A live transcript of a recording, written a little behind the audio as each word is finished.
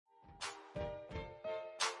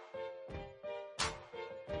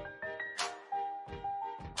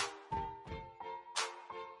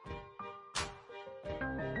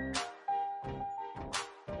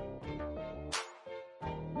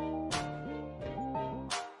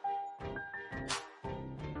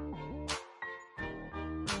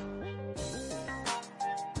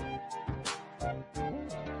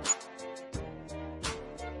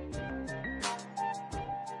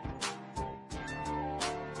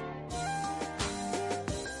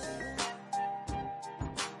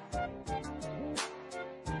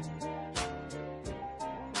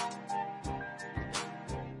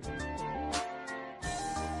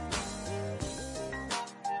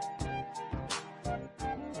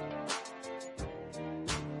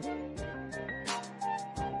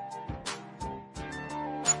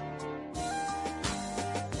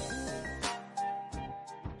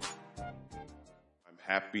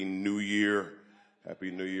Happy New Year.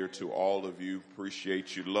 Happy New Year to all of you.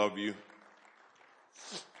 Appreciate you. Love you.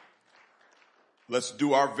 Let's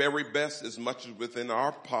do our very best as much as within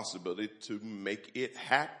our possibility to make it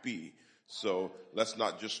happy. So let's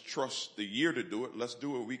not just trust the year to do it. Let's do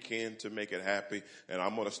what we can to make it happy. And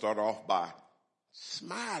I'm going to start off by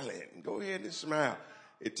smiling. Go ahead and smile.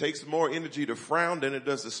 It takes more energy to frown than it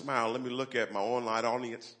does to smile. Let me look at my online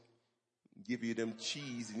audience. Give you them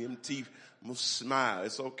cheese and them teeth. I'm going to smile.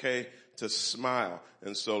 It's okay to smile.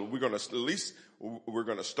 And so we're going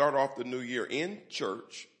to start off the new year in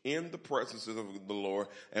church, in the presence of the Lord,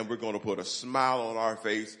 and we're going to put a smile on our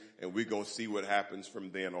face, and we're going to see what happens from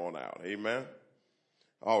then on out. Amen.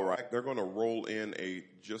 All right. They're going to roll in a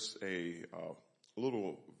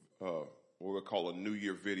little, what we'll call a New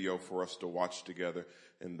Year video for us to watch together.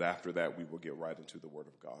 And after that, we will get right into the Word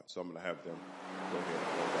of God. So I'm going to have them go ahead and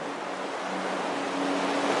go back.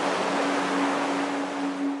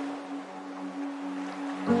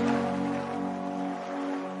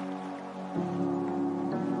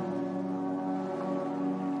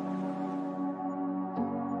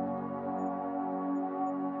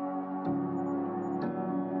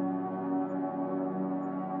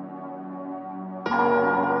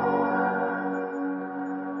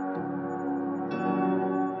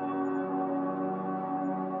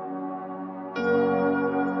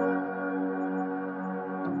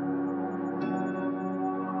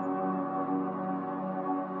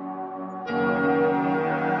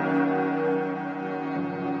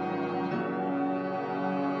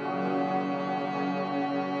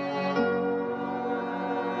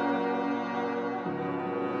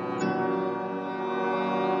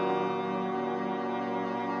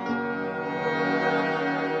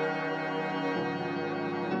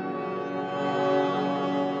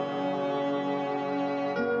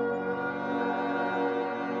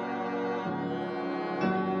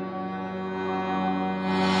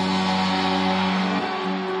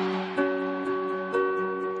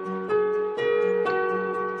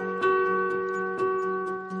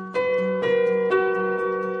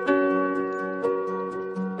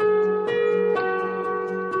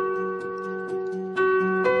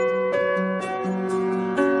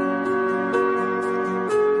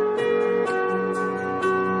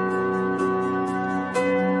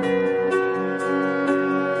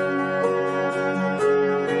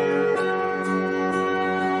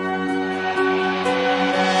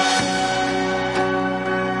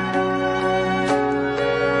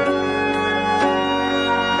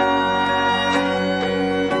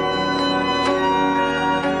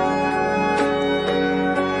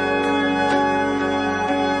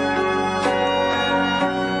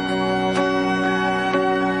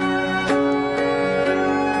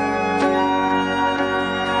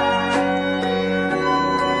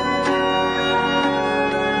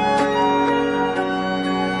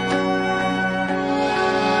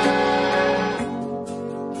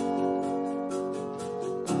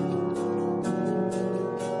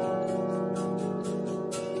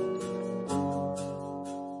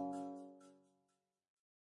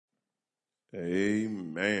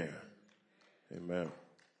 Amen. Amen.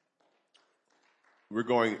 We're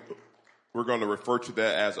going to refer to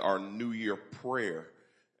that as our New Year prayer.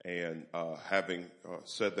 And having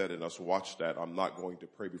said that and us watch that, I'm not going to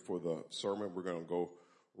pray before the sermon. We're going to go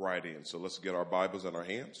right in. So let's get our Bibles in our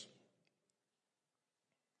hands.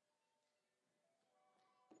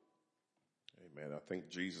 Amen. I think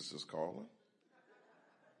Jesus is calling.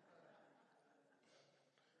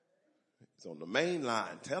 It's on the main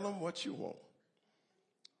line. Tell him what you want.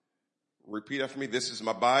 Repeat after me. This is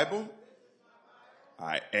my Bible.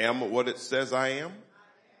 I am what it says I am.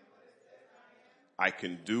 I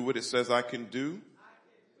can do what it says I can do.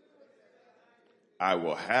 I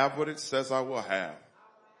will have what it says I will have.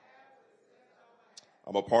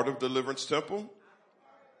 I'm a part of Deliverance Temple,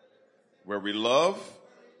 where we love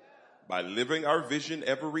by living our vision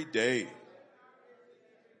every day.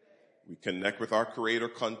 We connect with our Creator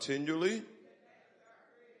continually.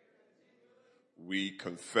 We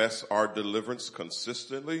confess our deliverance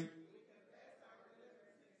consistently.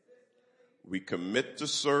 We commit to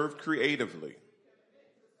serve creatively.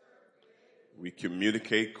 We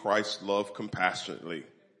communicate Christ's love compassionately.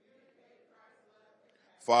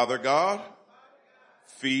 Father God,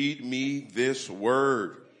 feed me this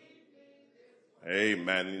word.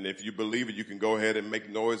 Amen. And if you believe it, you can go ahead and make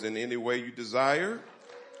noise in any way you desire.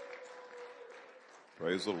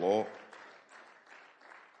 Praise the Lord.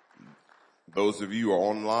 Those of you who are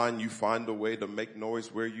online, you find a way to make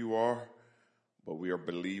noise where you are, but we are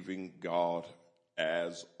believing God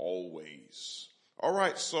as always. All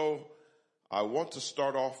right, so I want to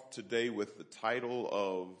start off today with the title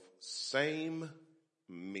of Same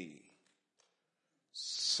Me.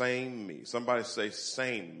 Same me. Somebody say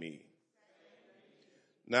same me.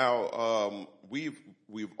 Now, we've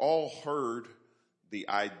all heard the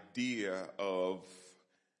idea of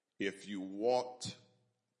if you want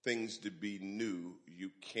things to be new,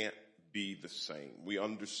 you can't be the same. We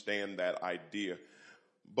understand that idea,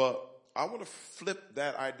 but I want to flip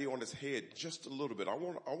that idea on its head just a little bit. I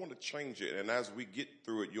want to change it, and as we get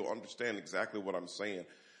through it, you'll understand exactly what I'm saying,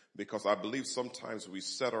 because I believe sometimes we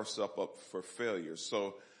set ourselves up for failure.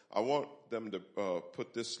 So I want them to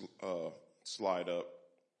put this slide up.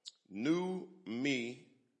 New me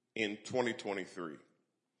in 2023.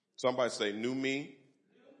 Somebody say new me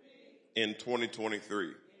in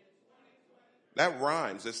 2023. That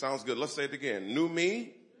rhymes. It sounds good. Let's say it again. New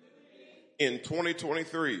me in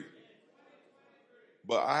 2023.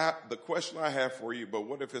 But the question I have for you, but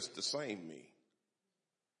what if it's the same me?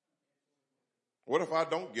 What if I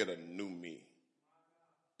don't get a new me?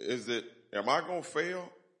 Am I going to fail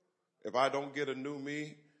if I don't get a new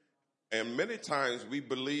me? And many times we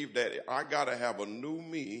believe that I got to have a new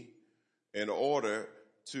me in order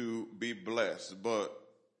to be blessed. But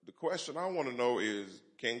the question I want to know is,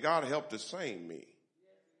 can God help the same me?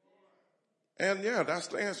 And yeah, that's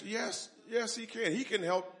the answer. Yes, he can. He can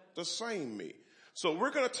help the same me. So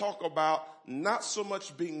we're going to talk about not so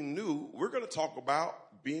much being new. We're going to talk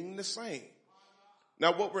about being the same.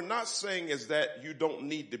 Now, what we're not saying is that you don't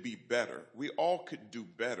need to be better. We all could do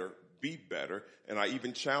better, be better, and I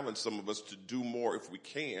even challenge some of us to do more if we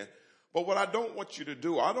can. But what I don't want you to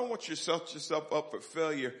do, I don't want you to set yourself up for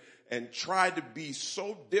failure and try to be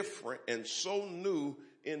so different and so new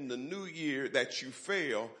in the new year that you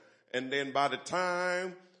fail, and then by the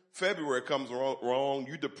time February comes wrong,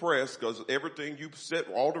 you depressed because everything you set,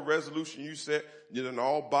 all the resolution you set, you done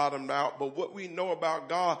all bottomed out. But what we know about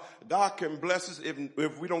God, God can bless us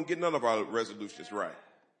if we don't get none of our resolutions right.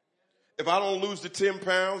 If I don't lose the 10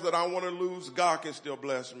 pounds that I want to lose, God can still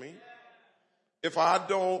bless me. If I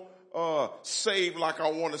don't save like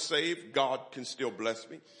I want to save, God can still bless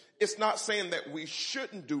me. It's not saying that we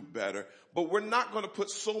shouldn't do better, but we're not going to put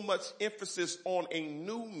so much emphasis on a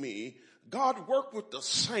new me. God worked with the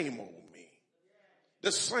same old me.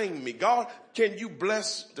 The same me. God, can you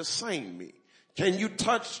bless the same me? Can you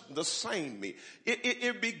touch the same me?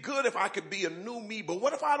 It'd be good if I could be a new me, but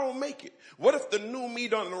what if I don't make it? What if the new me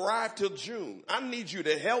doesn't arrive till June? I need you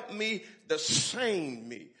to help me, the same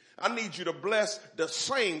me. I need you to bless the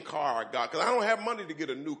same car I got, because I don't have money to get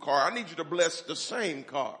a new car. I need you to bless the same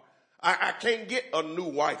car. I can't get a new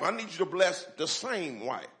wife. I need you to bless the same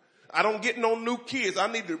wife. I don't get no new kids. I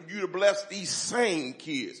need you to bless these same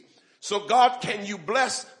kids. So God, can you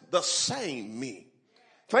bless the same me?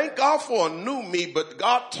 Thank God for a new me, but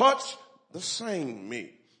God touched the same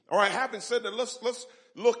me. All right, having said that, let's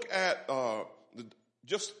look at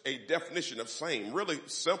just a definition of same. Really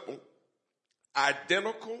simple.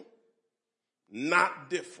 Identical, not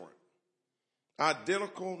different.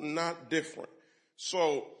 Identical, not different.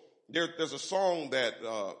 So there's a song that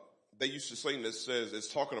they used to sing that says,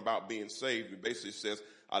 it's talking about being saved. It basically says,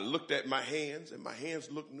 I looked at my hands and my hands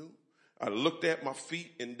look new. I looked at my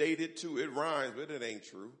feet and they did too. It rhymes, but it ain't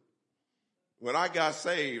true. When I got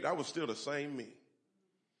saved, I was still the same me.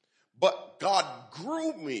 But God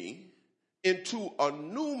grew me into a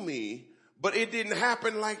new me, but it didn't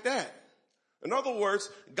happen like that. In other words,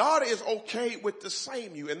 God is okay with the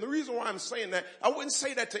same you. And the reason why I'm saying that, I wouldn't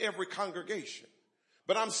say that to every congregation,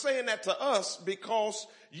 but I'm saying that to us because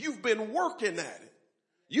you've been working at it.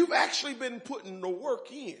 You've actually been putting the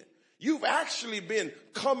work in. You've actually been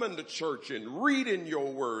coming to church and reading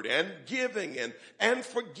your word and giving and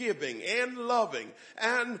forgiving and loving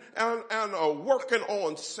and working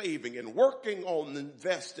on saving and working on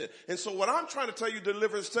investing. And so what I'm trying to tell you,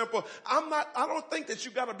 Deliverance Temple, I don't think that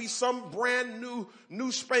you got to be some brand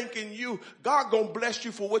new spanking you. God gonna bless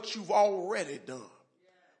you for what you've already done.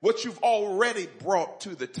 What you've already brought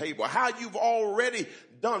to the table, how you've already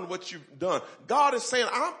done what you've done. God is saying,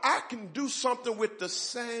 I can do something with the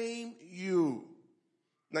same you.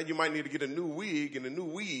 Now you might need to get a new wig and a new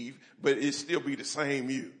weave, but it still be the same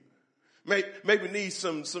you. Maybe need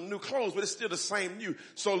some new clothes, but it's still the same you.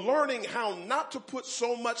 So learning how not to put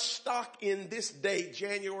so much stock in this day,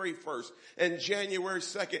 January 1st and January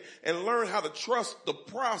 2nd, and learn how to trust the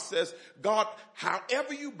process. God,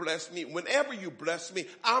 however you bless me, whenever you bless me,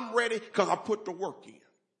 I'm ready because I put the work in.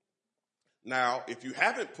 Now, if you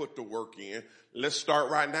haven't put the work in, let's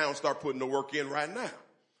start right now and start putting the work in right now.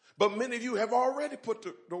 But many of you have already put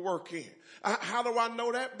the work in. How do I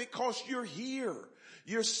know that? Because you're here.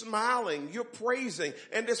 You're smiling, you're praising,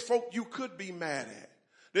 and there's folk you could be mad at.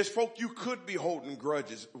 There's folk you could be holding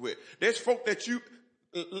grudges with. There's folk that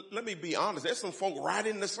let me be honest, there's some folk right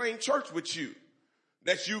in the same church with you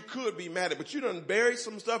that you could be mad at, but you done buried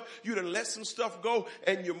some stuff, you done let some stuff go,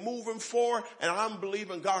 and you're moving forward, and I'm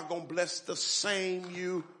believing God gonna bless the same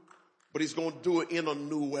you, but he's gonna do it in a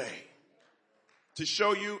new way. To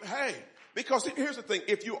show you, hey, because here's the thing,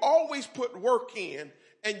 if you always put work in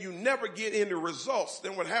and you never get any results,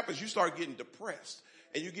 then what happens, you start getting depressed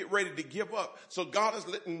and you get ready to give up. So God is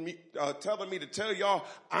telling me to tell y'all,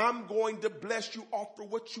 I'm going to bless you after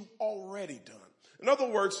what you've already done. In other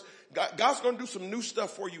words, God's going to do some new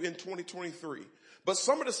stuff for you in 2023. But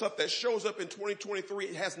some of the stuff that shows up in 2023,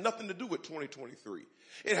 it has nothing to do with 2023.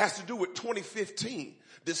 It has to do with 2015.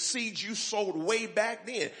 The seeds you sowed way back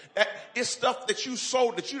then. It's stuff that you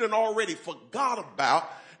sowed that you done already forgot about,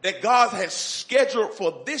 that God has scheduled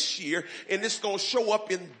for this year, and it's going to show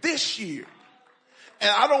up in this year. And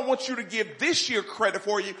I don't want you to give this year credit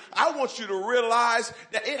for you. I want you to realize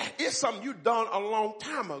that it's something you've done a long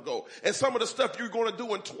time ago. And some of the stuff you're going to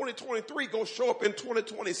do in 2023 going to show up in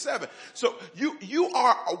 2027. So you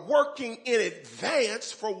are working in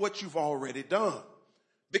advance for what you've already done.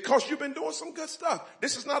 Because you've been doing some good stuff.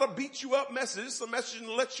 This is not a beat you up message. This is a message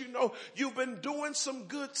to let you know you've been doing some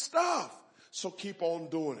good stuff. So keep on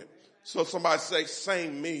doing it. So somebody say,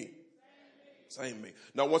 same me. Same me.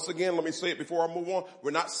 Now, once again, let me say it before I move on.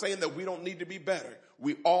 We're not saying that we don't need to be better.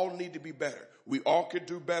 We all need to be better. We all can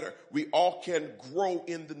do better. We all can grow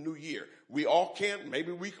in the new year. We all can,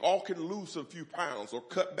 maybe we all can lose a few pounds or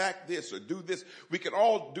cut back this or do this. We can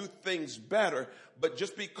all do things better, but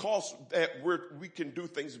just because that we can do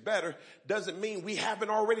things better doesn't mean we haven't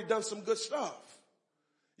already done some good stuff.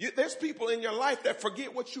 There's people in your life that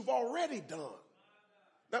forget what you've already done.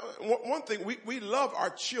 Now, one thing, we love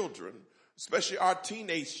our children, especially our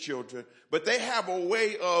teenage children, but they have a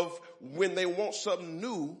way of, when they want something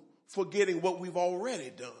new, forgetting what we've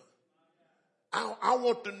already done. I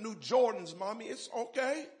want the new Jordans, mommy. It's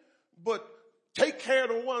okay, but take care of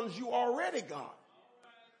the ones you already got.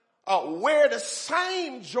 Wear the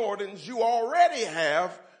same Jordans you already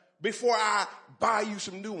have before I buy you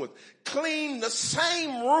some new ones. Clean the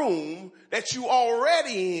same room that you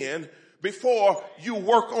already in before you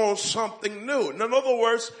work on something new. In other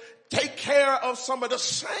words, take care of some of the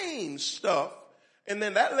same stuff, and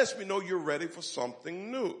then that lets me know you're ready for something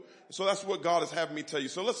new. So that's what God is having me tell you.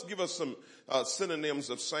 So let's give us some synonyms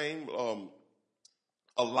of same: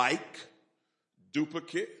 alike,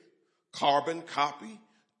 duplicate, carbon copy,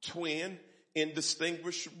 twin,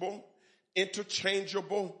 indistinguishable,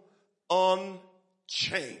 interchangeable,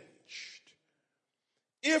 unchanged.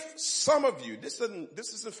 If some of you, this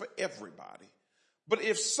isn't for everybody, but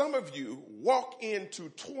if some of you walk into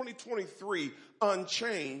 2023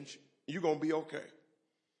 unchanged, you're going to be okay.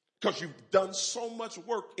 Because you've done so much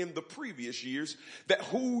work in the previous years that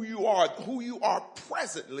who you are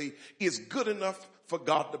presently is good enough for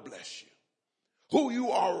God to bless you. Who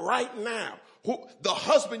you are right now, the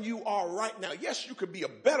husband you are right now. Yes, you could be a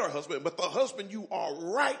better husband, but the husband you are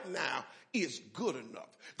right now is good enough.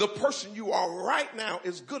 The person you are right now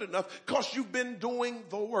is good enough because you've been doing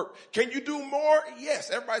the work. Can you do more?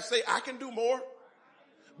 Yes. Everybody say, I can do more.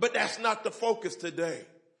 But that's not the focus today.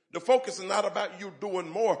 The focus is not about you doing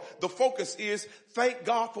more. The focus is thank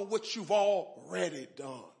God for what you've already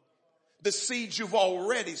done. The seeds you've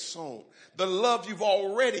already sown. The love you've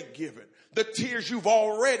already given. The tears you've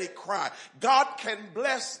already cried. God can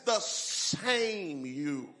bless the same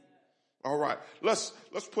you. All right. Let's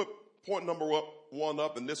put point number one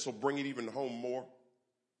up, and this will bring it even home more.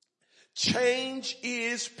 Change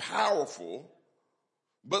is powerful,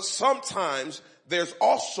 but sometimes there's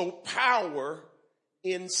also power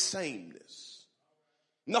in sameness.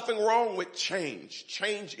 Nothing wrong with change.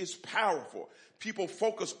 Change is powerful. People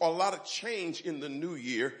focus on a lot of change in the new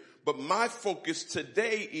year, but my focus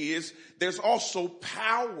today is there's also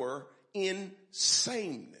power in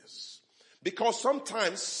sameness. Because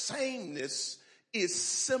sometimes sameness is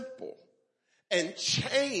simple and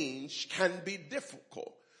change can be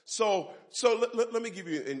difficult. So let me give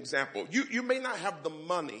you an example. You may not have the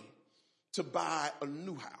money to buy a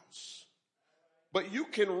new house, but you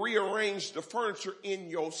can rearrange the furniture in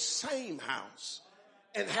your same house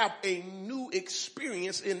and have a new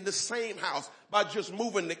experience in the same house by just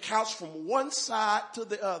moving the couch from one side to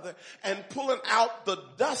the other and pulling out the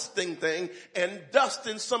dusting thing and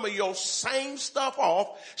dusting some of your same stuff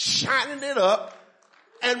off, shining it up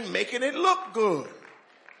and making it look good.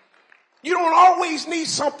 You don't always need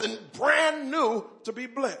something brand new to be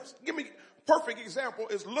blessed. Perfect example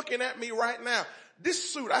is looking at me right now.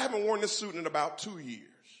 This suit, I haven't worn this suit in about 2 years.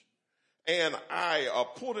 And I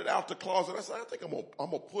pulled it out the closet. I said, I think I'm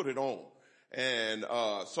gonna put it on. And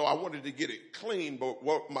so I wanted to get it clean, but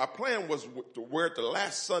what my plan was to wear it the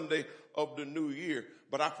last Sunday of the new year,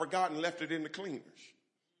 but I forgot and left it in the cleaners.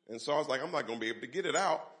 And so I was like, I'm not going to be able to get it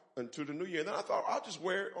out until the new year. And then I thought, I'll just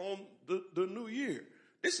wear it on the new year.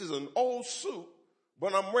 This is an old suit,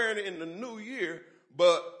 but I'm wearing it in the new year,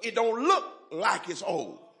 but it don't look like it's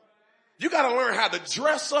old. You got to learn how to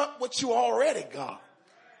dress up what you already got.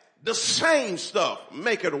 The same stuff,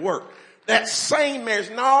 make it work. That same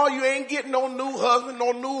marriage. No, you ain't getting no new husband,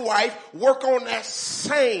 no new wife. Work on that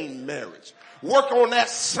same marriage. Work on that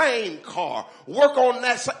same car. Work on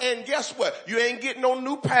that. And guess what? You ain't getting no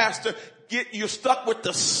new pastor. You're stuck with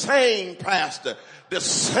the same pastor, the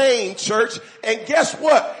same church. And guess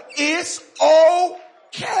what? It's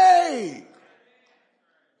okay.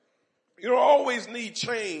 You don't always need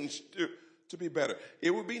change to be better.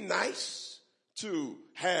 It would be nice to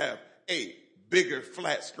have a bigger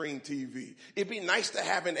flat screen TV. It'd be nice to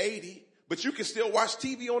have an 80, but you can still watch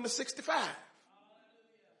TV on the 65.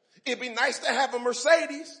 It'd be nice to have a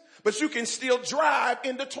Mercedes, but you can still drive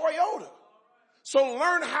in the Toyota. So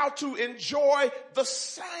learn how to enjoy the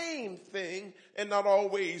same thing and not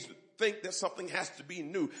always think that something has to be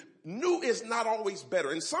new. New is not always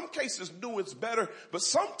better. In some cases, new is better, but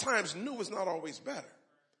sometimes new is not always better.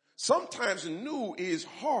 Sometimes new is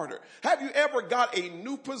harder. Have you ever got a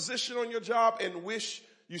new position on your job and wish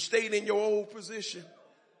you stayed in your old position?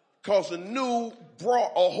 Because the new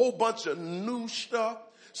brought a whole bunch of new stuff.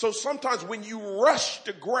 So sometimes when you rush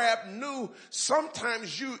to grab new,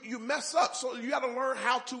 sometimes you mess up. So you got to learn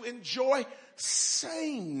how to enjoy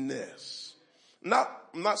sameness.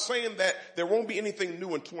 I'm not saying that there won't be anything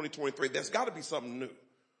new in 2023. There's got to be something new.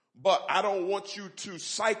 But I don't want you to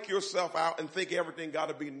psych yourself out and think everything got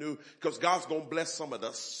to be new, because God's going to bless some of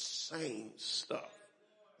the same stuff.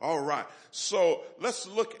 All right. So let's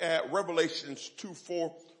look at Revelations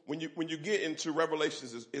 2:4. When you get into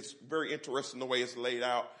Revelations, it's very interesting the way it's laid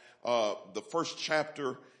out. The first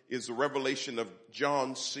chapter is the revelation of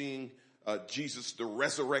John seeing Jesus, the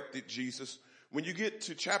resurrected Jesus. When you get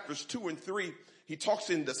to chapters 2 and 3, he talks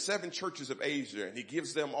in the 7 churches of Asia, and he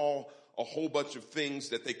gives them all a whole bunch of things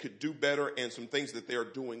that they could do better and some things that they are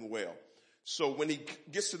doing well. So when he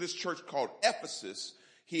gets to this church called Ephesus,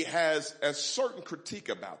 he has a certain critique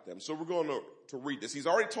about them. So we're going to read this. He's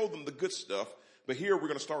already told them the good stuff, but here we're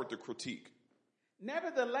going to start with the critique.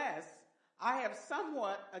 Nevertheless, I have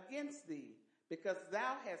somewhat against thee, because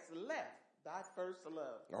thou hast left thy first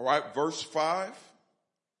love. All right, verse 5.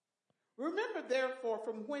 Remember therefore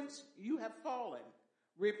from whence you have fallen.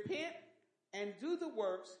 Repent and do the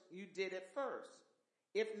works you did at first.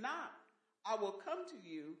 If not, I will come to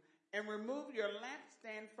you and remove your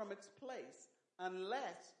lampstand from its place,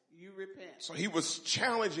 unless you repent. So he was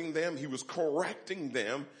challenging them. He was correcting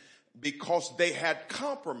them because they had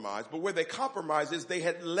compromised. But where they compromised is they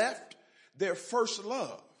had left their first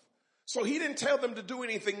love. So he didn't tell them to do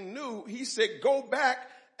anything new. He said, go back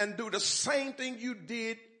and do the same thing you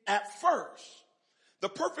did at first. The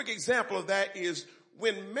perfect example of that is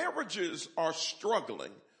when marriages are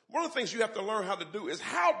struggling. One of the things you have to learn how to do is,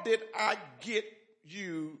 how did I get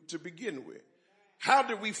you to begin with? How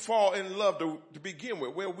did we fall in love to begin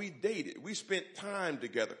with? Well, we dated. We spent time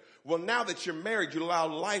together. Well, now that you're married, you allow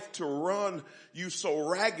life to run you so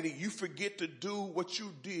raggedy, you forget to do what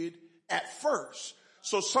you did at first.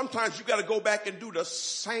 So sometimes you got to go back and do the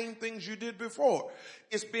same things you did before.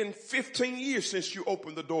 It's been 15 years since you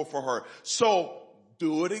opened the door for her. So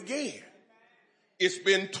do it again. It's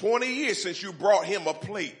been 20 years since you brought him a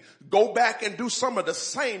plate. Go back and do some of the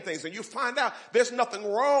same things, and you find out there's nothing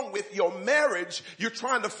wrong with your marriage. You're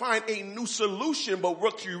trying to find a new solution, but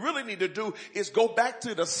what you really need to do is go back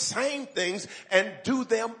to the same things and do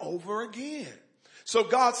them over again. So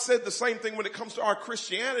God said the same thing when it comes to our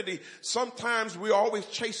Christianity. Sometimes we're always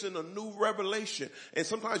chasing a new revelation, and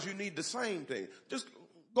sometimes you need the same thing. Just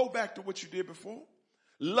go back to what you did before.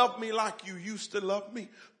 Love me like you used to love me.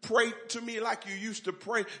 Pray to me like you used to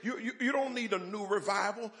pray. You don't need a new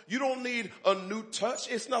revival. You don't need a new touch.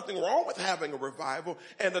 It's nothing wrong with having a revival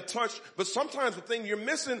and a touch. But sometimes the thing you're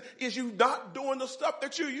missing is you not doing the stuff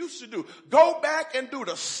that you used to do. Go back and do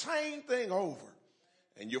the same thing over.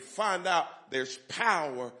 And you'll find out there's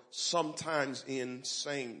power sometimes in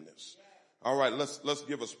sameness. All right, let's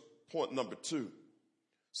give us point number 2.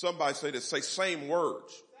 Somebody say this. Say same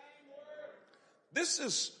words. This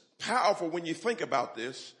is powerful when you think about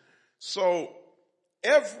this. So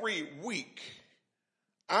every week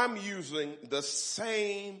I'm using the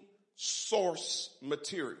same source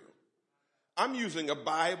material. I'm using a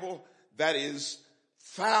Bible that is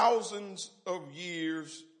thousands of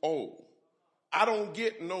years old. I don't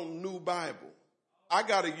get no new Bible. I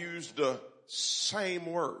got to use the same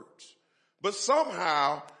words. But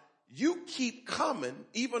somehow you keep coming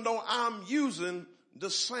even though I'm using the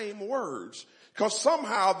same words, because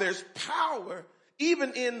somehow there's power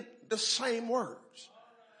even in the same words.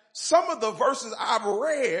 Some of the verses I've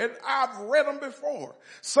read them before.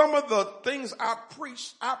 Some of the things I've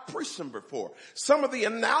preached them before. Some of the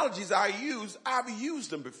analogies I've used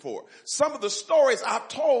them before. Some of the stories I've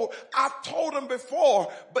told them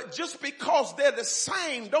before. But just because they're the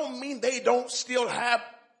same don't mean they don't still have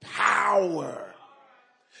power.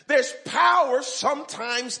 There's power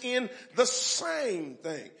sometimes in the same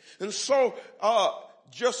thing. And so,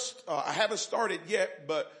 I haven't started yet,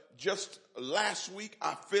 but just last week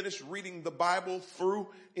I finished reading the Bible through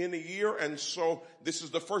in a year. And so this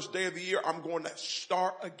is the first day of the year. I'm going to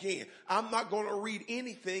start again. I'm not going to read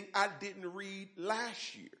anything I didn't read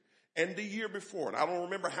last year and the year before. And I don't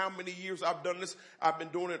remember how many years I've done this. I've been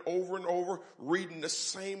doing it over and over, reading the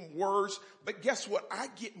same words. But guess what? I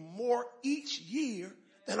get more each year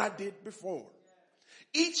than I did before.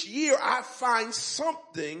 Each year I find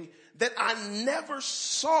something that I never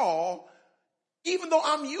saw, even though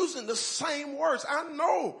I'm using the same words. I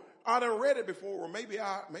know I done read it before, or maybe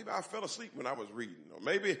I fell asleep when I was reading, or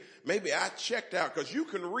maybe I checked out, because you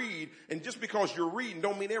can read, and just because you're reading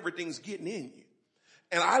don't mean everything's getting in you.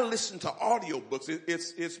 And I listen to audiobooks.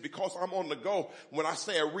 It's because I'm on the go. When I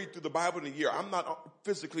say I read through the Bible in a year, I'm not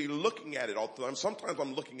physically looking at it all the time. Sometimes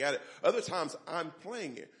I'm looking at it. Other times I'm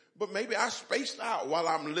playing it. But maybe I spaced out while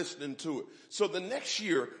I'm listening to it. So the next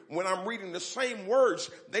year, when I'm reading the same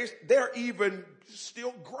words, they're even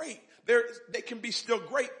still great. They can be still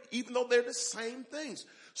great, even though they're the same things.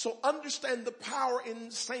 So understand the power in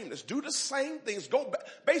the sameness. Do the same things. Go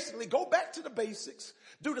back to the basics.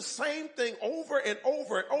 Do the same thing over and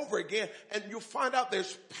over and over again, and you'll find out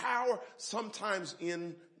there's power sometimes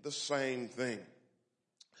in the same thing.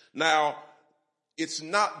 Now, it's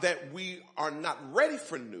not that we are not ready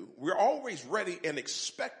for new. We're always ready and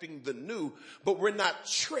expecting the new, but we're not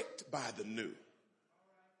tricked by the new.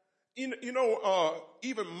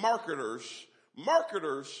 Even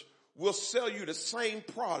marketers will sell you the same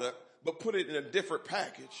product, but put it in a different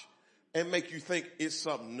package and make you think it's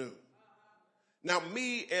something new. Now,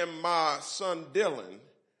 me and my son Dylan,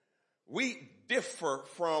 we differ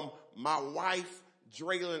from my wife,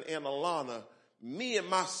 Draylin, and Alana. Me and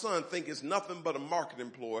my son think it's nothing but a marketing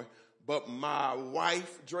ploy, but my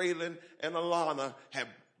wife, Draylin, and Alana have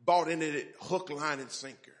bought into it hook, line, and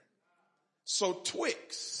sinker. So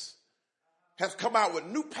Twix has come out with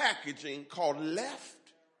new packaging called Left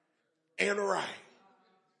and Right.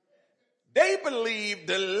 They believe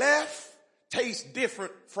the left tastes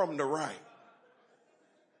different from the right.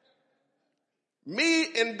 Me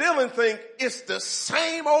and Dylan think it's the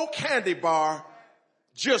same old candy bar,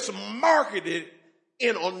 just marketed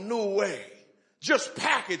in a new way, just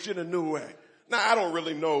packaged in a new way. Now, I don't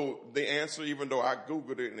really know the answer, even though I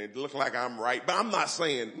Googled it and it looked like I'm right, but I'm not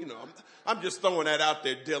saying, I'm just throwing that out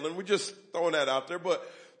there, Dylan. We're just throwing that out there, but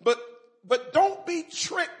don't be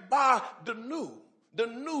tricked by the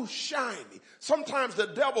new shiny. Sometimes the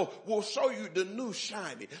devil will show you the new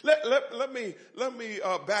shiny. Let me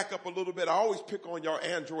back up a little bit. I always pick on y'all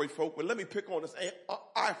Android folk, but let me pick on this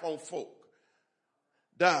iPhone folk.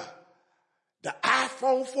 The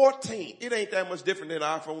iPhone 14, it ain't that much different than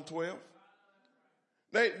iPhone 12.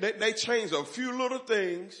 They changed a few little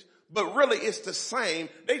things, but really it's the same.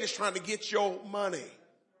 They just trying to get your money.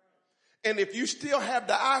 And if you still have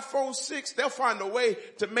the iPhone 6, they'll find a way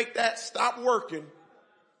to make that stop working,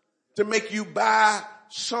 to make you buy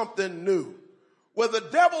something new. Well, the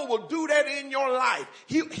devil will do that in your life.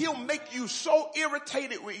 He'll make you so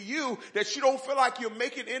irritated with you that you don't feel like you're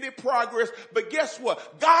making any progress. But guess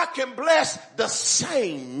what? God can bless the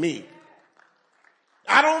same me.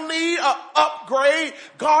 I don't need an upgrade.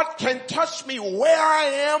 God can touch me where I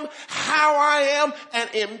am, how I am,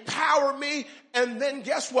 and empower me. And then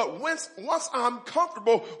guess what? Once I'm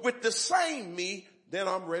comfortable with the same me, then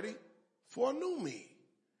I'm ready for a new me.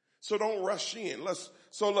 So don't rush in. Let's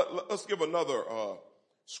give another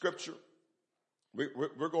scripture.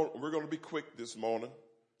 We're going to be quick this morning.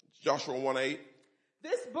 Joshua 1:8.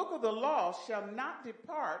 This book of the law shall not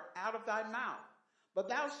depart out of thy mouth, but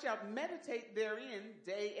thou shalt meditate therein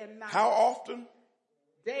day and night. How often?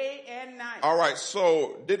 Day and night. All right.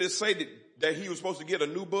 So did it say that he was supposed to get a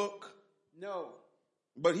new book? No.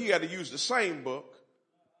 But he had to use the same book,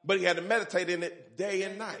 but he had to meditate in it day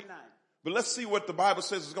and night. But let's see what the Bible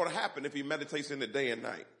says is going to happen if he meditates in it day and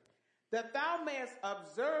night. that thou mayest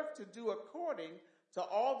observe to do according to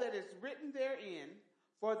all that is written therein,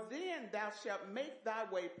 for then thou shalt make thy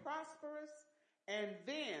way prosperous, and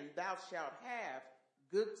then thou shalt have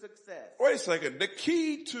good success. Wait a second. The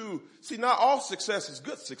key to, see, not all success is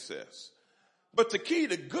good success, but the key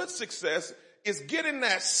to good success is getting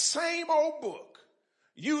that same old book,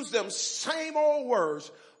 use them same old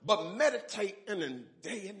words, but meditate in them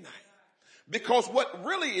day and night. Because what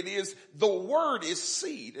really it is, the word is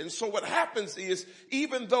seed. And so what happens is,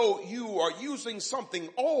 even though you are using something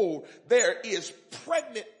old, there is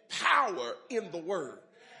pregnant power in the word.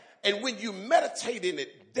 And when you meditate in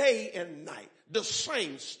it day and night, the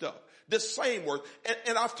same stuff, the same word.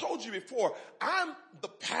 And I've told you before, I'm the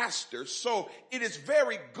pastor, so it is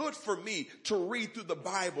very good for me to read through the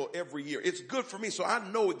Bible every year. It's good for me, so I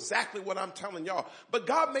know exactly what I'm telling y'all. But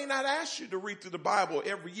God may not ask you to read through the Bible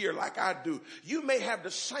every year like I do. You may have the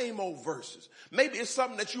same old verses. Maybe it's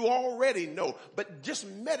something that you already know, but just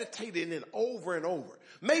meditate in it over and over.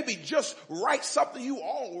 Maybe just write something you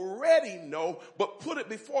already know, but put it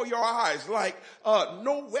before your eyes like,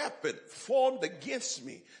 no weapon formed against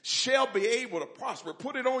me shall be able to prosper.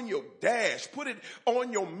 Put it on your dash. Put it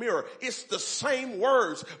on your mirror. It's the same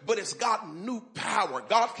words, but it's got new power.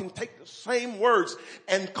 God can take the same words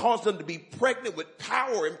and cause them to be pregnant with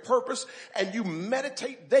power and purpose, and you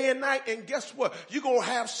meditate day and night, and guess what? You're going to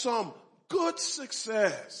have some good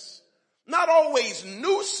success. Not always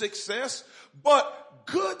new success, but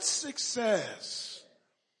good success.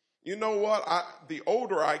 You know what? The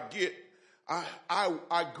older I get,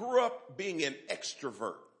 I grew up being an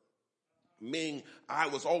extrovert, meaning I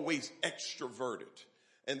was always extroverted.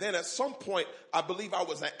 And then at some point, I believe I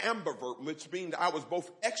was an ambivert, which means I was both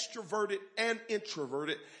extroverted and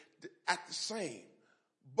introverted at the same.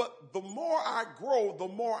 But the more I grow, the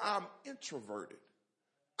more I'm introverted.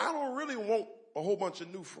 I don't really want a whole bunch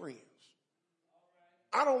of new friends.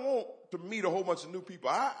 I don't want to meet a whole bunch of new people.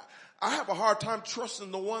 I have a hard time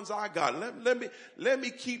trusting the ones I got. Let me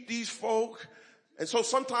keep these folk. And so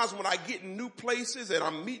sometimes when I get in new places and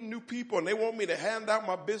I'm meeting new people and they want me to hand out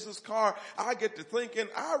my business card, I get to thinking,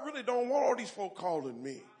 I really don't want all these folk calling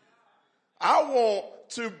me. I want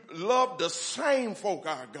to love the same folk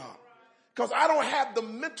I got. Because I don't have the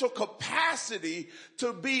mental capacity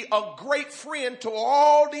to be a great friend to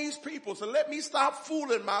all these people. So let me stop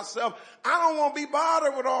fooling myself. I don't want to be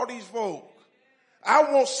bothered with all these folk.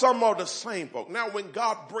 I want some of the same folk. Now, when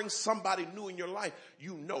God brings somebody new in your life,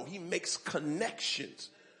 you know he makes connections.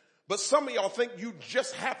 But some of y'all think you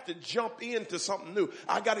just have to jump into something new.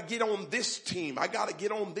 I got to get on this team. I got to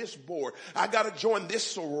get on this board. I got to join this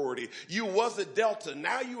sorority. You was a Delta.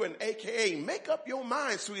 Now you an AKA. Make up your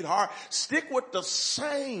mind, sweetheart. Stick with the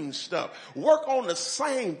same stuff. Work on the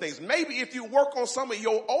same things. Maybe if you work on some of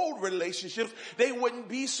your old relationships, they wouldn't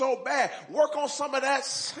be so bad. Work on some of that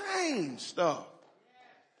same stuff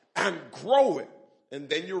and grow it. And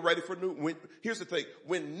then you're ready for new. Here's the thing.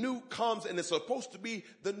 When new comes and it's supposed to be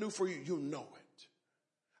the new for you, you know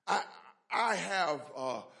it. I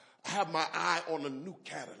have my eye on a new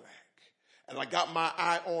Cadillac. And I got my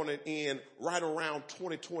eye on it in right around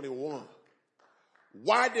 2021.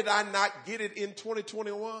 Why did I not get it in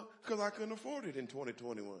 2021? Because I couldn't afford it in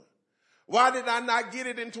 2021. Why did I not get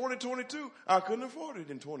it in 2022? I couldn't afford it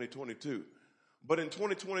in 2022. But in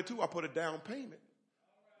 2022, I put a down payment.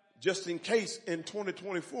 Just in case in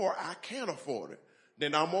 2024 I can't afford it,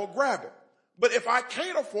 then I'm going to grab it. But if I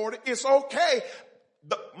can't afford it, it's okay.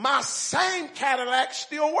 My same Cadillac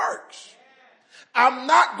still works. I'm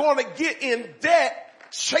not going to get in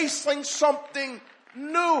debt chasing something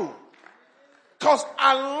new. Because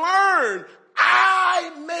I learned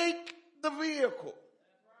I make the vehicle.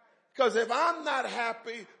 Because if I'm not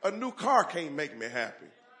happy, a new car can't make me happy.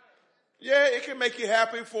 Yeah, it can make you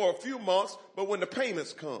happy for a few months, but when the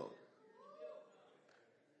payments come,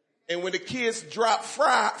 and when the kids drop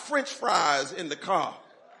French fries in the car,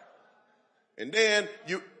 and then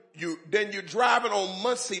you're driving on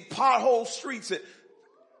Muncie pothole streets,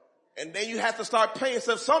 and then you have to start paying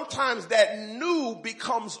stuff. Sometimes that new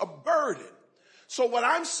becomes a burden. So what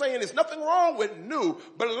I'm saying is nothing wrong with new,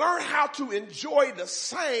 but learn how to enjoy the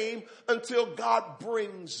same until God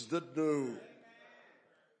brings the new.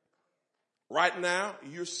 Right now,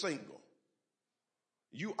 you're single.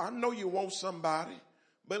 I know you want somebody,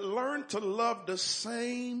 but learn to love the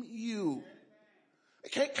same you.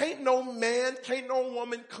 Can't no man, can't no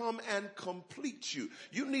woman come and complete you.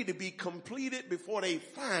 You need to be completed before they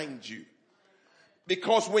find you.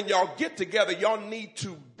 Because when y'all get together, y'all need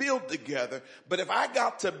to build together. But if I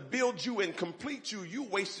got to build you and complete you, you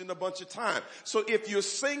wasting a bunch of time. So if you're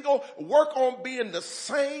single, work on being the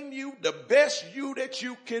same you, the best you that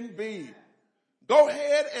you can be. Go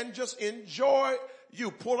ahead and just enjoy you.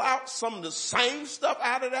 Pull out some of the same stuff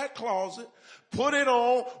out of that closet, put it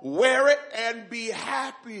on, wear it, and be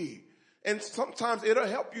happy. And sometimes it'll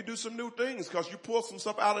help you do some new things because you pull some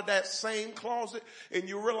stuff out of that same closet and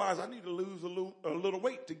you realize I need to lose a little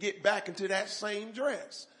weight to get back into that same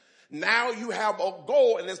dress. Now you have a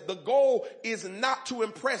goal, and the goal is not to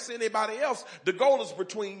impress anybody else. The goal is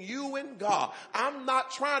between you and God. I'm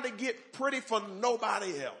not trying to get pretty for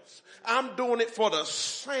nobody else. I'm doing it for the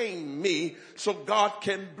same me so God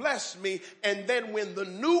can bless me. And then when the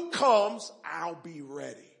new comes, I'll be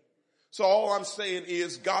ready. So all I'm saying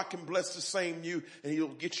is God can bless the same you and he'll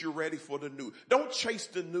get you ready for the new. Don't chase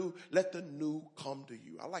the new. Let the new come to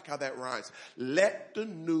you. I like how that rhymes. Let the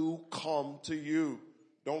new come to you.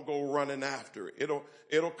 Don't go running after it.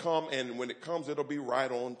 It'll come, and when it comes, it'll be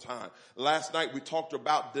right on time. Last night we talked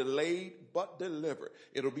about delayed but delivered.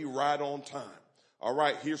 It'll be right on time. All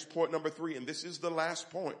right, here's point number 3, and this is the last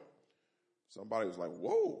point. Somebody was like,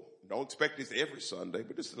 whoa, don't expect this every Sunday,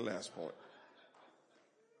 but this is the last point.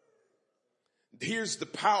 Here's the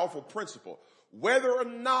powerful principle. Whether or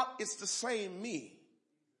not it's the same me,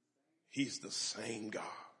 he's the same God.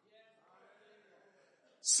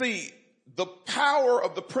 See, the power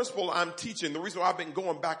of the principle I'm teaching, the reason why I've been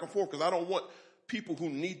going back and forth, because I don't want people who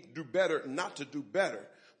need to do better not to do better.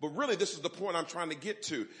 But really, this is the point I'm trying to get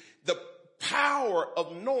to. The power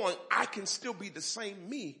of knowing I can still be the same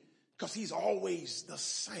me because he's always the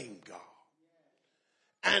same God.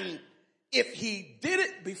 And if he did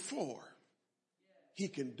it before, he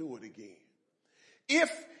can do it again.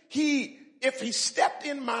 If he stepped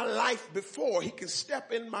in my life before, he can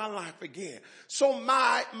step in my life again. So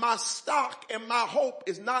my stock and my hope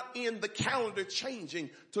is not in the calendar changing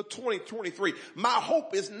to 2023. My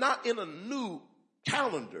hope is not in a new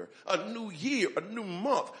calendar, a new year, a new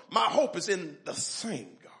month. My hope is in the same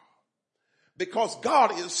God. Because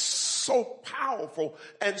God is so powerful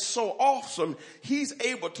and so awesome, he's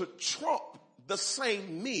able to trump the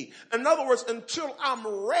same me. In other words, until I'm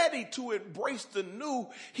ready to embrace the new,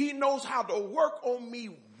 he knows how to work on me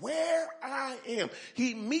where I am.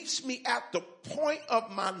 He meets me at the point of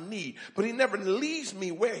my need, but he never leaves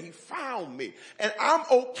me where he found me. And I'm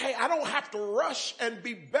okay. I don't have to rush and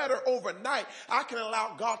be better overnight. I can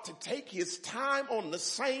allow God to take his time on the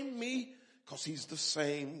same me because he's the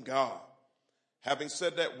same God. Having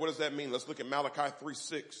said that, what does that mean? Let's look at Malachi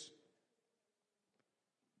 3:6.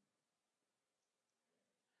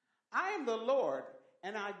 I am the Lord,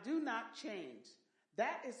 and I do not change.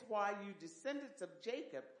 That is why you descendants of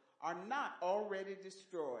Jacob are not already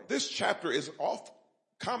destroyed. This chapter is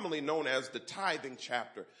commonly known as the tithing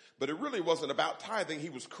chapter, but it really wasn't about tithing. He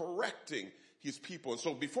was correcting his people. And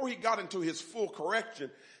so before he got into his full correction,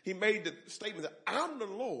 he made the statement that I'm the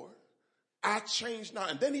Lord, I change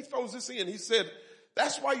not. And then he throws this in. He said,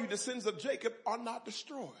 that's why you descendants of Jacob are not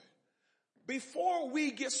destroyed. Before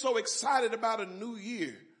we get so excited about a new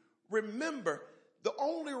year, remember, the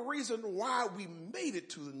only reason why we made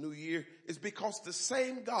it to the new year is because the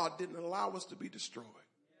same God didn't allow us to be destroyed.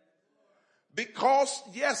 Because,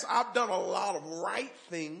 yes, I've done a lot of right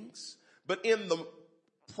things, but in the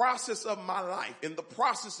process of my life, in the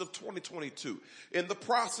process of 2022, in the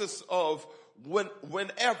process of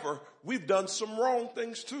whenever, we've done some wrong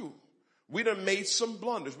things too. We done made some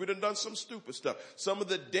blunders. We done some stupid stuff. Some of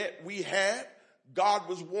the debt we had, God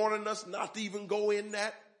was warning us not to even go in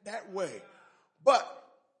that way. But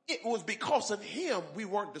it was because of him we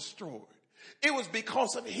weren't destroyed. It was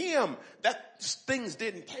because of him that things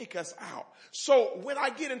didn't take us out. So when I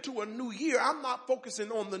get into a new year, I'm not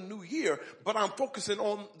focusing on the new year, but I'm focusing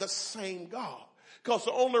on the same God. Because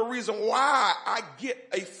the only reason why I get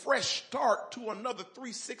a fresh start to another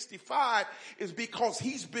 365 is because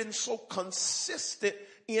he's been so consistent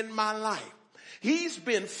in my life. He's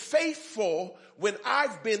been faithful when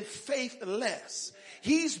I've been faithless.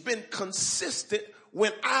 He's been consistent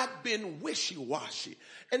when I've been wishy-washy.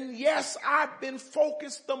 And yes, I've been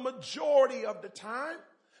focused the majority of the time,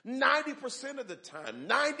 90% of the time,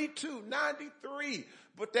 92, 93.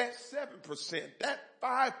 But that 7%, that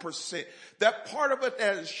 5%, that part of it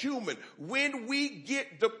that is human, when we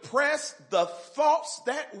get depressed, the thoughts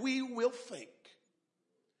that we will think,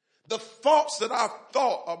 the thoughts that I've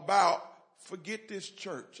thought about, forget this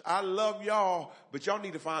church. I love y'all, but y'all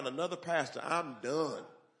need to find another pastor. I'm done.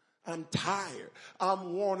 I'm tired.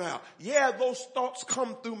 I'm worn out. Yeah, those thoughts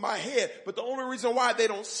come through my head, but the only reason why they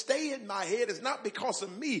don't stay in my head is not because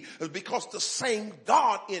of me. It's because the same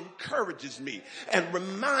God encourages me and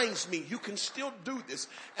reminds me you can still do this,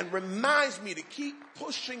 and reminds me to keep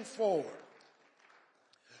pushing forward.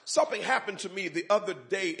 Something happened to me the other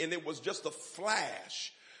day, and it was just a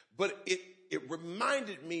flash, but it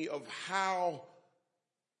reminded me of how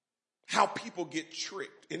people get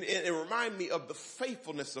tricked. And it reminded me of the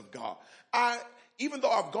faithfulness of God. Even though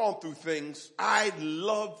I've gone through things, I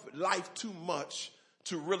love life too much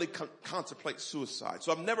to really contemplate suicide.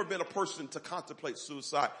 So I've never been a person to contemplate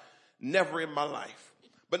suicide, never in my life.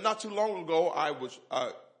 But not too long ago, I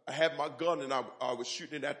had my gun and I was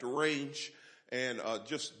shooting it at the range and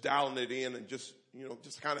just dialing it in and just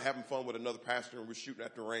kind of having fun with another pastor, and we're shooting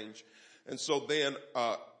at the range. And so then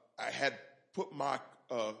I had put my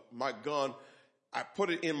gun, I put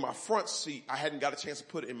it in my front seat. I hadn't got a chance to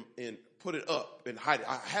put it up and hide it.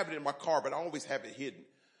 I have it in my car, but I always have it hidden.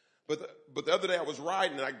 But the other day I was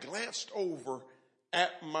riding and I glanced over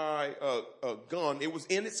at my gun. It was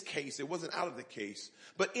in its case. It wasn't out of the case.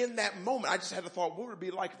 But in that moment, I just had the thought, what would it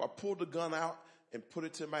be like if I pulled the gun out and put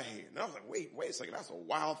it to my head? And I was like, wait a second. That's a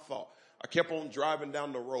wild thought. I kept on driving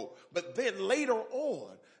down the road. But then later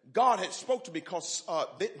on, God had spoke to me because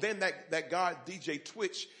then that guy, DJ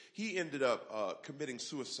Twitch, he ended up committing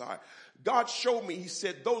suicide. God showed me, he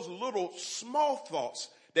said, those little small thoughts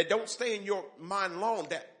that don't stay in your mind long,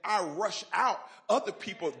 that I rush out, other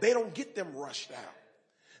people, they don't get them rushed out.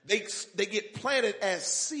 They get planted as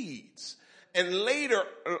seeds. And later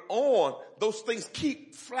on, those things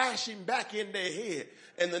keep flashing back in their head.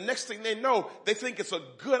 And the next thing they know, they think it's a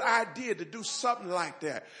good idea to do something like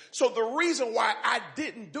that. So the reason why I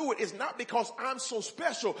didn't do it is not because I'm so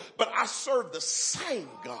special, but I serve the same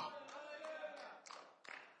God.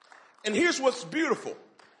 And here's what's beautiful.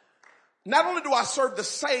 Not only do I serve the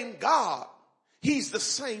same God, he's the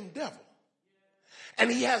same devil.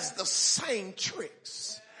 And he has the same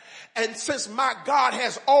tricks. And since my God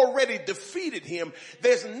has already defeated him,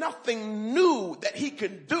 there's nothing new that he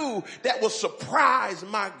can do that will surprise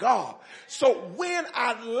my God. So when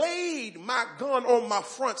I laid my gun on my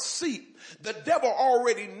front seat, the devil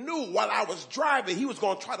already knew while I was driving, he was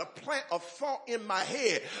going to try to plant a thought in my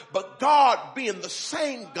head. But God, being the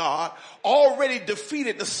same God, already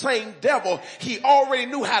defeated the same devil. He already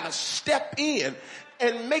knew how to step in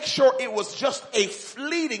and make sure it was just a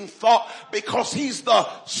fleeting thought, because he's the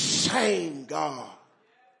same God.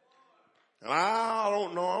 And I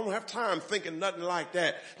don't know, I don't have time thinking nothing like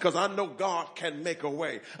that, because I know God can make a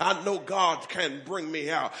way. I know God can bring me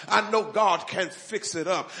out. I know God can fix it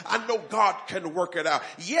up. I know God can work it out.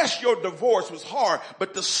 Yes, your divorce was hard,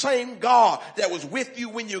 but the same God that was with you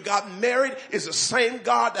when you got married is the same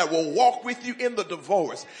God that will walk with you in the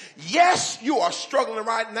divorce. Yes, you are struggling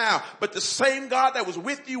right now, but the same God that was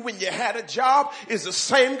with you when you had a job is the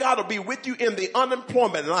same God will be with you in the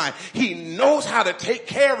unemployment line. He knows how to take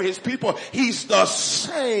care of his people. He's the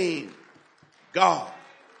same God.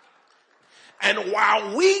 And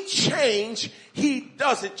while we change, he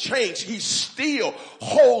doesn't change. He still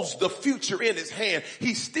holds the future in his hand.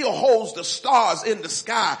 He still holds the stars in the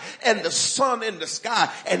sky and the sun in the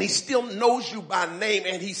sky. And he still knows you by name,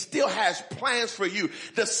 and he still has plans for you.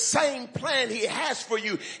 The same plan he has for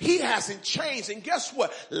you, he hasn't changed. And guess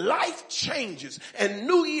what? Life changes and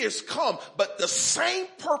new years come, but the same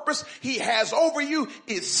purpose he has over you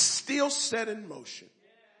is still set in motion.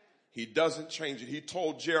 He doesn't change it. He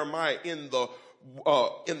told Jeremiah, in the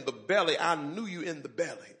belly, I knew you in the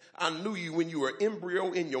belly. I knew you when you were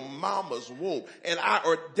embryo in your mama's womb, and I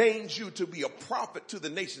ordained you to be a prophet to the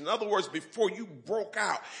nation. In other words, before you broke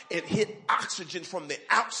out and hit oxygen from the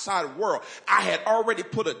outside world, I had already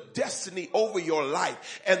put a destiny over your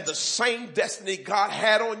life. And the same destiny God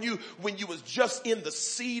had on you when you was just in the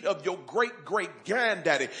seed of your great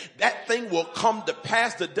granddaddy, that thing will come to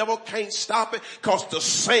pass. The devil can't stop it, because the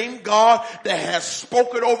same God that has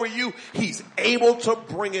spoken over you, he's able to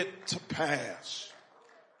bring it to pass.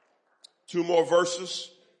 2 more verses,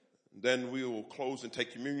 then we will close and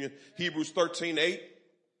take communion. Hebrews 13:8.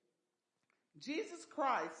 Jesus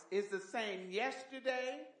Christ is the same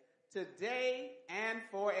yesterday, today, and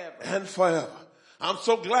forever. And forever. I'm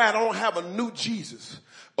so glad I don't have a new Jesus,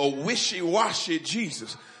 a wishy-washy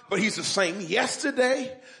Jesus, but he's the same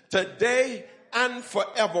yesterday, today, and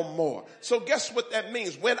forevermore. So guess what that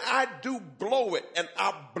means? When I do blow it, and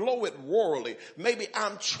I blow it royally, maybe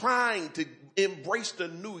I'm trying to embrace the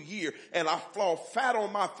new year and I fall flat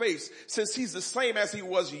on my face, since he's the same as he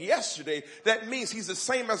was yesterday, that means he's the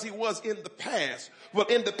same as he was in the past. Well,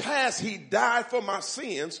 in the past, he died for my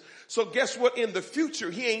sins. So guess what? In the future,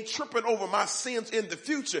 he ain't tripping over my sins in the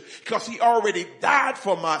future, because he already died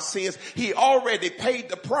for my sins. He already paid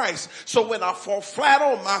the price. So when I fall flat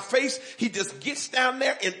on my face, he just gets down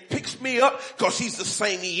there and picks me up, because he's the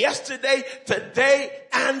same yesterday, today,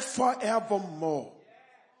 and forevermore.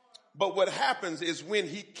 But what happens is, when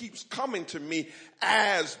he keeps coming to me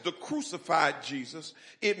as the crucified Jesus,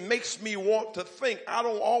 it makes me want to think I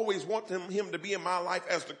don't always want him to be in my life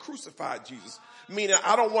as the crucified Jesus. Meaning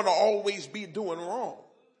I don't want to always be doing wrong.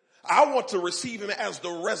 I want to receive him as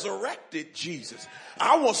the resurrected Jesus.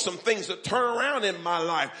 I want some things to turn around in my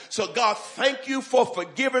life. So God, thank you for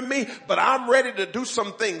forgiving me, but I'm ready to do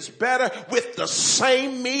some things better with the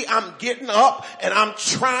same me. I'm getting up and I'm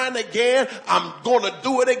trying again. I'm going to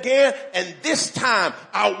do it again. And this time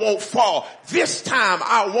I won't fall. This time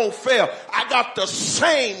I won't fail. I got the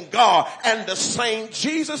same God and the same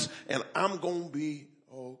Jesus, and I'm going to be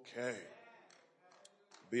okay.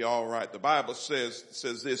 Be all right. The Bible says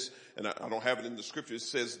this, and I don't have it in the scripture. It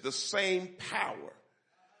says the same power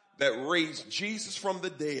that raised Jesus from the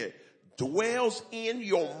dead dwells in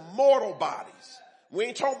your mortal bodies. We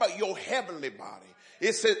ain't talking about your heavenly body.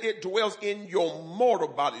 It says it dwells in your mortal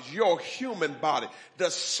bodies, your human body. The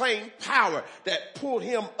same power that pulled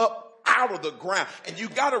him up out of the ground. And you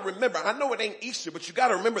got to remember, I know it ain't Easter, but you got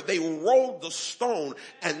to remember they rolled the stone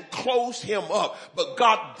and closed him up. But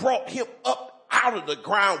God brought him up out of the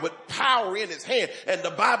ground with power in his hand. And the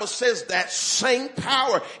Bible says that same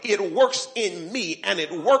power, it works in me and it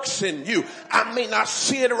works in you. I may not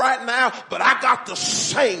see it right now, but I got the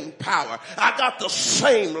same power. I got the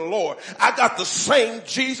same Lord. I got the same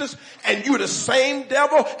Jesus, and you're the same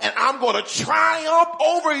devil, and I'm going to triumph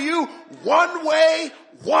over you one way,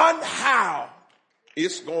 one how.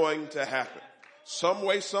 It's going to happen. Some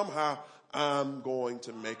way, somehow, I'm going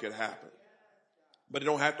to make it happen. But it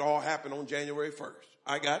don't have to all happen on January 1st.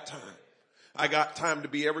 I got time. I got time to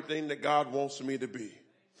be everything that God wants me to be.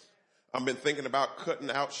 I've been thinking about cutting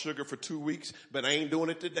out sugar for 2 weeks, but I ain't doing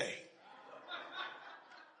it today.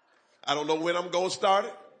 I don't know when I'm going to start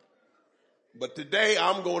it, but today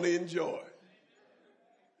I'm going to enjoy it.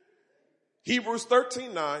 Hebrews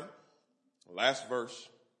 13:9, last verse.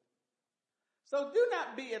 So do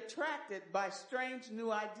not be attracted by strange new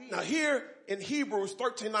ideas. Now here in Hebrews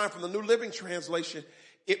 13:9 from the New Living Translation,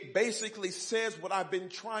 it basically says what I've been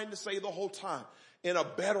trying to say the whole time in a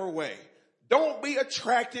better way. Don't be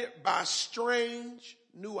attracted by strange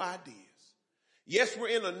new ideas. Yes, we're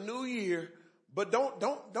in a new year, but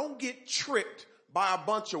don't get tricked by a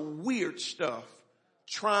bunch of weird stuff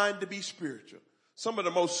trying to be spiritual. Some of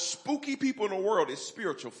the most spooky people in the world is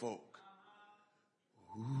spiritual folk.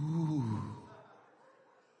 Ooh.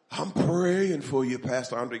 I'm praying for you,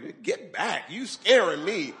 Pastor Andre. Get back. You scaring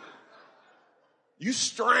me. You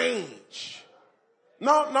strange.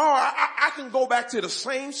 No, I can go back to the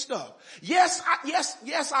same stuff. Yes,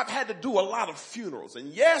 I've had to do a lot of funerals. And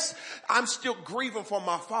yes, I'm still grieving for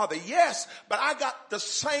my father. Yes, but I got the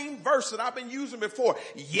same verse that I've been using before.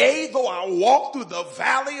 Yea, though I walk through the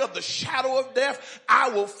valley of the shadow of death, I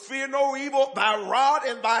will fear no evil. Thy rod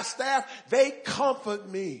and thy staff, they comfort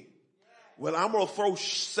me. Well, I'm going to throw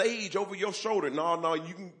sage over your shoulder. No,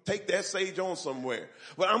 you can take that sage on somewhere.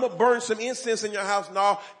 Well, I'm going to burn some incense in your house.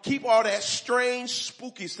 No, keep all that strange,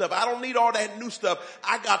 spooky stuff. I don't need all that new stuff.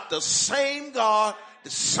 I got the same God, the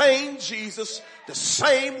same Jesus, the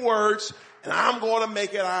same words, and I'm going to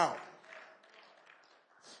make it out.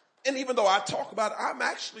 And even though I talk about it, I'm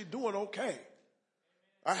actually doing okay.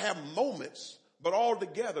 I have moments, but all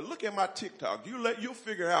together, look at my TikTok. You'll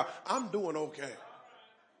figure out I'm doing okay.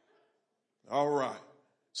 All right.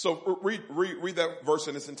 So read that verse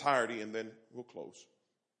in its entirety, and then we'll close.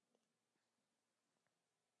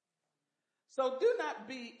 So do not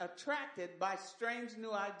be attracted by strange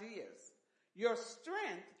new ideas. Your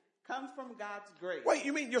strength comes from God's grace. Wait,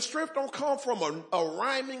 you mean your strength don't come from a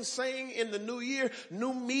rhyming saying in the new year?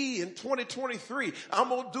 New me in 2023. I'm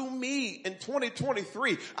going to do me in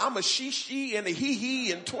 2023. I'm a she and a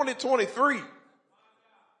he in 2023.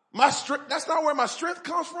 My strength, that's not where my strength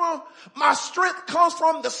comes from. My strength comes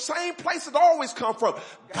from the same place it always comes from.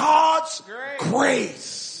 God's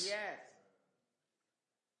grace. Yes.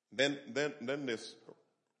 Then this.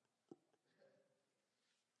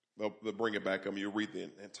 They'll bring it back up. You read the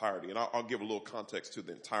entirety, and I'll give a little context to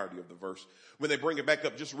the entirety of the verse. When they bring it back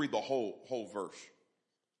up, just read the whole verse.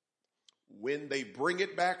 When they bring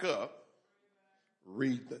it back up,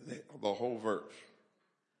 read the whole verse.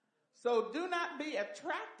 So do not be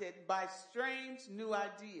attracted by strange new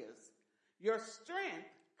ideas. Your strength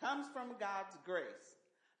comes from God's grace,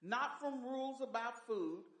 not from rules about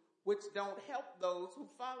food, which don't help those who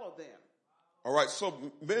follow them. All right,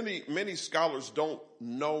 so many scholars don't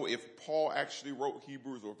know if Paul actually wrote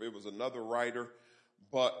Hebrews or if it was another writer.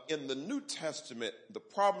 But in the New Testament, the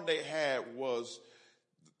problem they had was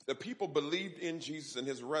the people believed in Jesus and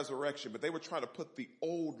his resurrection, but they were trying to put the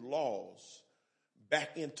old laws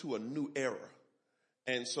back into a new era.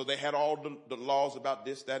 And so they had all the laws about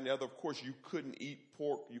this, that, and the other. Of course, you couldn't eat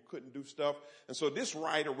pork. You couldn't do stuff. And so this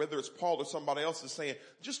writer, whether it's Paul or somebody else, is saying,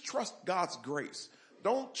 just trust God's grace.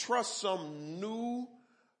 Don't trust some new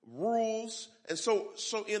rules. And so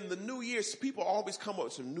in the new years, people always come up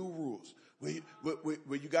with some new rules. Well,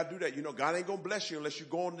 you got to do that. You know, God ain't going to bless you unless you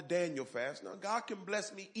go on the Daniel fast. Now, God can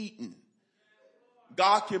bless me eating.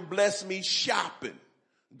 God can bless me shopping.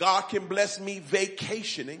 God can bless me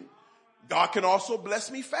vacationing. God can also bless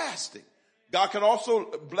me fasting. God can also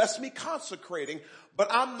bless me consecrating. But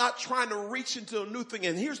I'm not trying to reach into a new thing.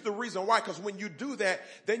 And here's the reason why. Because when you do that,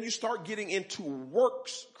 then you start getting into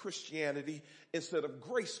works Christianity instead of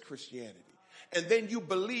grace Christianity. And then you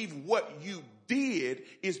believe what you did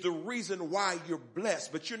is the reason why you're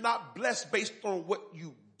blessed. But you're not blessed based on what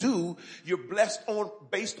you do. You're blessed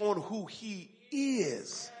based on who he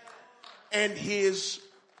is and his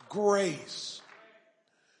grace.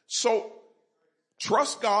 So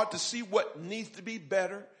trust God to see what needs to be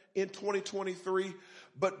better in 2023,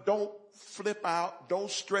 but don't flip out.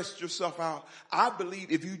 Don't stress yourself out. I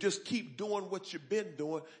believe if you just keep doing what you've been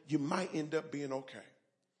doing, you might end up being okay.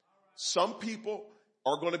 Some people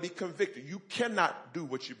are going to be convicted. You cannot do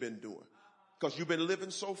what you've been doing because you've been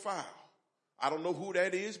living so foul. I don't know who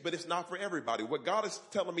that is, but it's not for everybody. What God is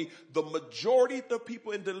telling me, the majority of the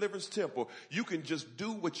people in Deliverance Temple, you can just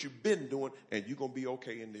do what you've been doing and you're going to be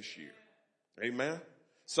okay in this year. Amen.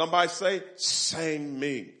 Somebody say, same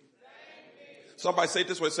me. Somebody say it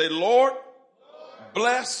this way. Say, Lord,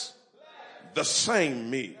 bless the same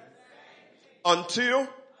me until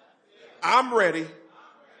I'm ready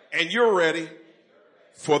and you're ready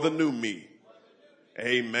for the new me.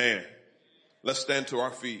 Amen. Let's stand to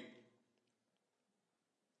our feet.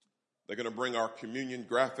 They're going to bring our communion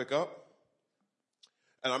graphic up.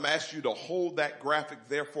 And I'm asking you to hold that graphic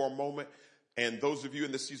there for a moment. And those of you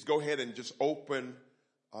in the seats, go ahead and just open,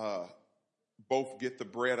 both get the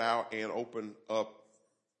bread out and open up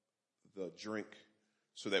the drink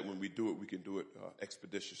so that when we do it, we can do it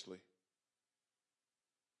expeditiously.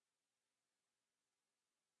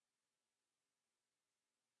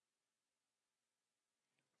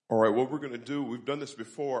 All right, what we're going to do, we've done this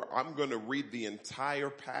before. I'm going to read the entire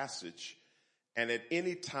passage, and at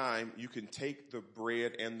any time you can take the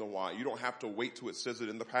bread and the wine. You don't have to wait till it says it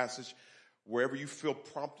in the passage. Wherever you feel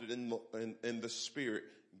prompted in the Spirit,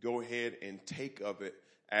 go ahead and take of it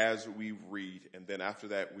as we read, and then after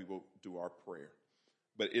that we will do our prayer.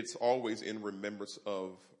 But it's always in remembrance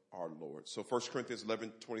of our Lord. So 1 Corinthians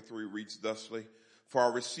 11:23 reads thusly, "For I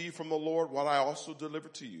received from the Lord what I also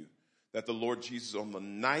delivered to you, that the Lord Jesus on the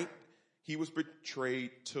night he was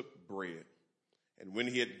betrayed took bread. And when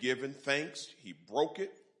he had given thanks, he broke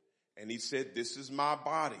it, and he said, 'This is my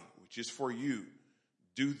body, which is for you.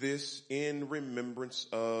 Do this in remembrance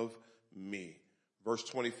of me.'" Verse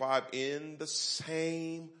 25, in the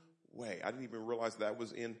same way. I didn't even realize that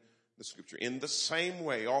was in the scripture. In the same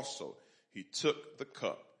way also, he took the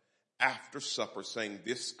cup after supper, saying,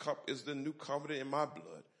 "This cup is the new covenant in my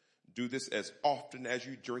blood. Do this as often as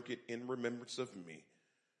you drink it in remembrance of me."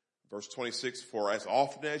 Verse 26, "For as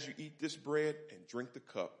often as you eat this bread and drink the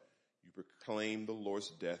cup, you proclaim the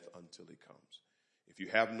Lord's death until he comes." If you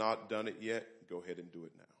have not done it yet, go ahead and do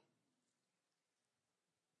it now.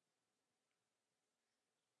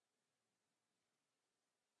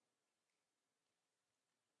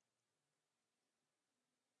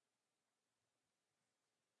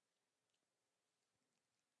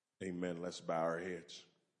 Amen. Let's bow our heads.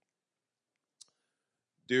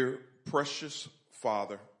 Dear precious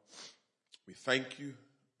Father, we thank you,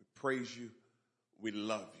 we praise you, we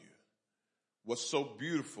love you. What's so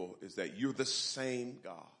beautiful is that you're the same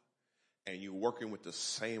God and you're working with the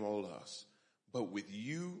same old us. But with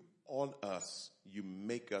you on us, you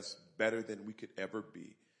make us better than we could ever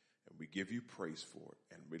be. And we give you praise for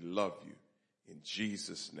it. And we love you in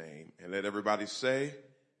Jesus' name. And let everybody say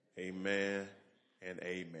amen and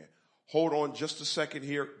amen. Hold on just a second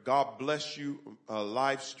here. God bless you,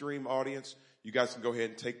 live stream audience. You guys can go ahead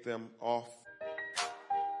and take them off.